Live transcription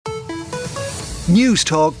News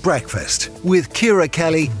Talk Breakfast with Ciara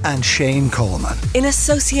Kelly and Shane Coleman. In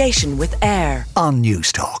association with AIR on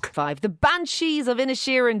News Talk. The Banshees of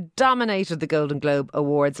Inisherin dominated the Golden Globe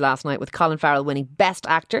Awards last night, with Colin Farrell winning Best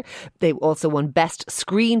Actor. They also won Best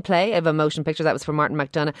Screenplay of a Motion Picture. That was for Martin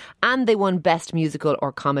McDonagh. And they won Best Musical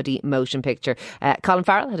or Comedy Motion Picture. Colin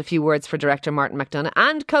Farrell had a few words for director Martin McDonagh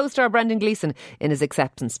and co-star Brendan Gleeson in his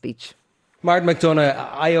acceptance speech. Martin McDonagh,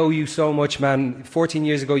 I owe you so much, man. 14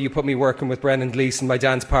 years ago, you put me working with Brendan Gleeson, my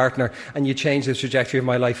dance partner, and you changed the trajectory of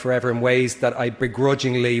my life forever in ways that I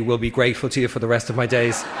begrudgingly will be grateful to you for the rest of my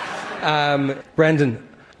days. Brendan,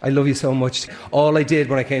 I love you so much. All I did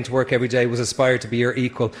when I came to work every day was aspire to be your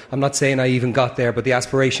equal. I'm not saying I even got there, but the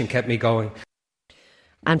aspiration kept me going.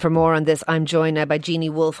 And for more on this, I'm joined now by Jeannie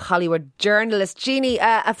Wolfe, Hollywood journalist. Jeannie,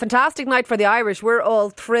 a fantastic night for the Irish. We're all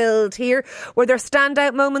thrilled here. Were there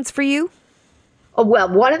standout moments for you? Oh, well,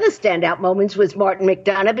 one of the standout moments was Martin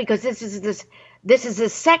McDonagh, because this is the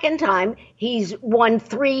second time he's won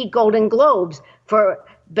 3 Golden Globes for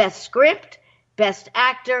Best Script, Best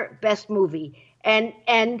Actor, Best Movie. And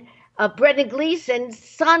Brendan Gleeson's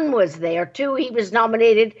son was there too. He was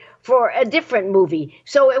nominated for a different movie.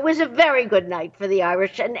 So it was a very good night for the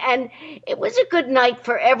Irish, and it was a good night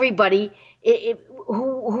for everybody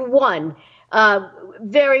who won.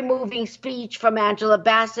 Very moving speech from Angela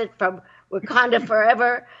Bassett, from Wakanda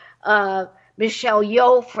Forever. Michelle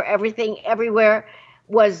Yeoh for Everything Everywhere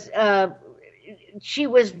she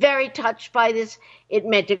was very touched by this. It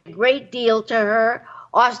meant a great deal to her.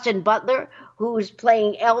 Austin Butler, who was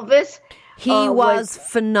playing Elvis. He was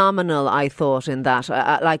phenomenal, I thought, in that.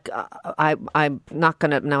 I'm not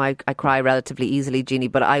going to... Now, I cry relatively easily, Jeannie,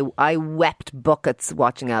 but I wept buckets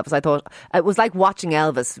watching Elvis. I thought it was like watching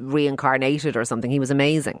Elvis reincarnated or something. He was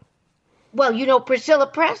amazing. Well, you know, Priscilla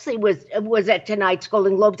Presley was at tonight's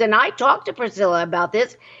Golden Globes, and I talked to Priscilla about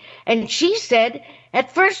this, and she said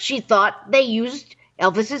at first she thought they used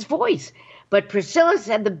Elvis's voice. But Priscilla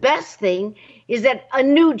said the best thing is that a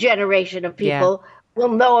new generation of people will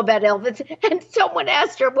know about Elvis. And someone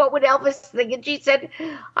asked her, what would Elvis think? And she said,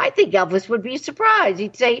 I think Elvis would be surprised.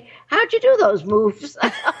 He'd say, how'd you do those moves?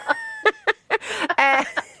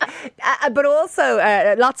 But also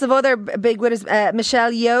lots of other big winners.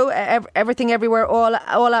 Michelle Yeoh, Everything Everywhere All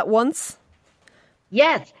at Once.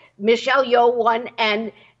 Yes, Michelle Yeoh won,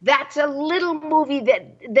 and that's a little movie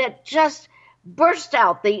that just burst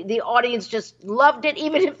out. The audience just loved it,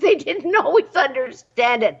 even if they didn't always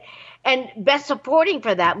understand it. And Best Supporting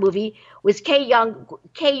for that movie was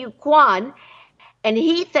Ke-Huy Quan, and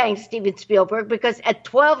he thanked Steven Spielberg because at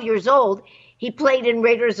 12 years old, he played in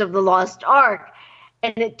Raiders of the Lost Ark.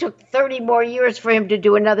 And it took 30 more years for him to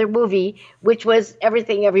do another movie, which was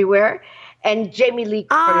Everything Everywhere. And Jamie Lee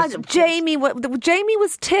Curtis. Jamie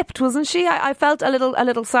was tipped, wasn't she? I felt a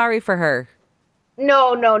little sorry for her.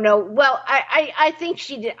 No. Well, I think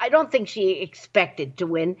she did. I don't think she expected to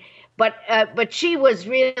win, but she was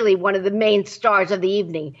really one of the main stars of the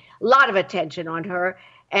evening. A lot of attention on her,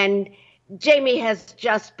 and Jamie has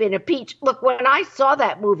just been a peach. Look, when I saw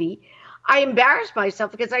that movie, I embarrassed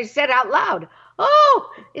myself because I said out loud,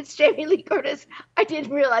 "Oh, it's Jamie Lee Curtis." I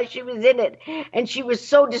didn't realize she was in it, and she was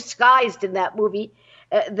so disguised in that movie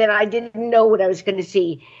that I didn't know what I was going to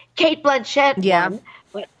see. Cate Blanchett won,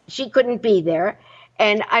 but she couldn't be there.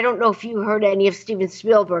 And I don't know if you heard any of Steven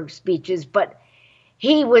Spielberg's speeches, but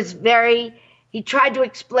he tried to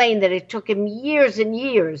explain that it took him years and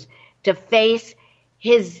years to face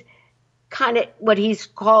his kind of what he's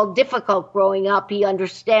called difficult growing up. He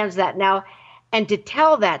understands that now. And to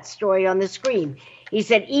tell that story on the screen. He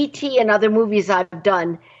said, E.T. and other movies I've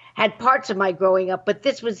done had parts of my growing up, but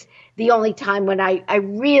this was the only time when I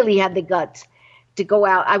really had the guts to go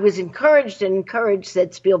out. I was encouraged,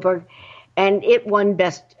 said Spielberg, and it won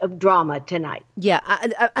Best of Drama tonight. Yeah,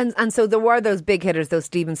 and so there were those big hitters, those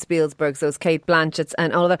Steven Spielbergs, those Cate Blanchetts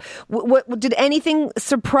and all of that. Did anything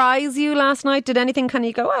surprise you last night? Did anything kind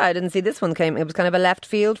of go, I didn't see this one came? It was kind of a left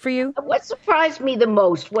field for you? What surprised me the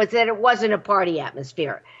most was that it wasn't a party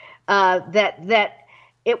atmosphere, that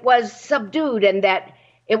it was subdued, and that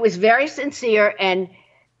it was very sincere, and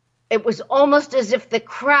it was almost as if the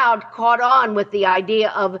crowd caught on with the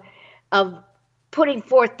idea of putting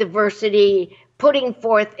forth diversity, putting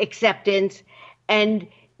forth acceptance, and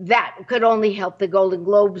that could only help the Golden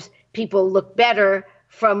Globes people look better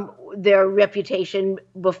from their reputation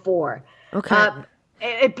before. Okay.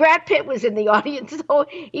 Brad Pitt was in the audience, though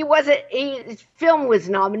his film was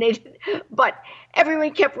nominated, but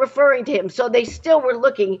everyone kept referring to him. So they still were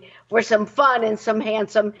looking for some fun and some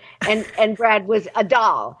handsome, and Brad was a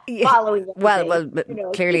doll following him. Well,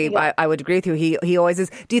 clearly, I would agree with you. He always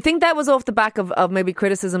is. Do you think that was off the back of maybe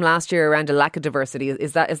criticism last year around a lack of diversity?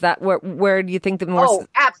 Is that where do you think the more? Oh,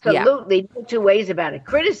 absolutely. No two ways about it.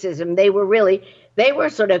 Criticism. They were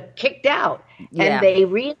sort of kicked out, and they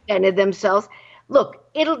reinvented themselves. Look,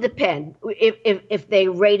 it'll depend if the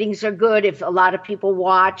ratings are good, if a lot of people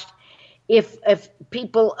watched, if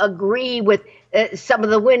people agree with some of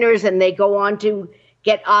the winners and they go on to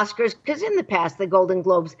get Oscars, because in the past the Golden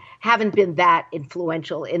Globes haven't been that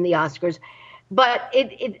influential in the Oscars, but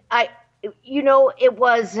it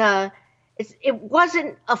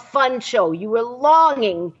wasn't a fun show. You were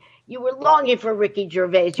longing for Ricky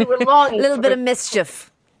Gervais. You were longing a little bit of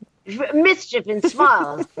mischief and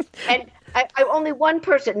smiles. And I only one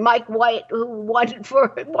person, Mike White, who won for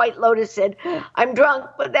White Lotus, said, "I'm drunk,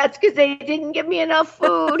 but that's because they didn't give me enough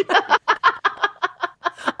food."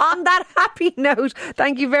 On that happy note,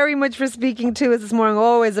 thank you very much for speaking to us this morning.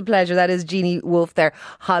 Always a pleasure. That is Jeannie Wolf there,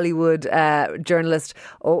 Hollywood journalist.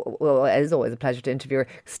 Well, it is always a pleasure to interview her.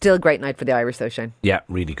 Still a great night for the Irish, though, Shane. Yeah,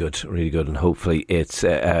 really good. And hopefully it's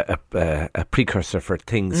a precursor for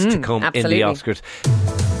things to come absolutely. in the Oscars.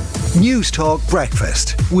 News Talk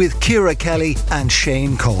Breakfast with Ciara Kelly and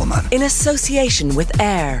Shane Coleman. In association with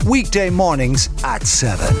AIR. Weekday mornings at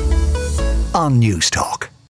 7 on News Talk.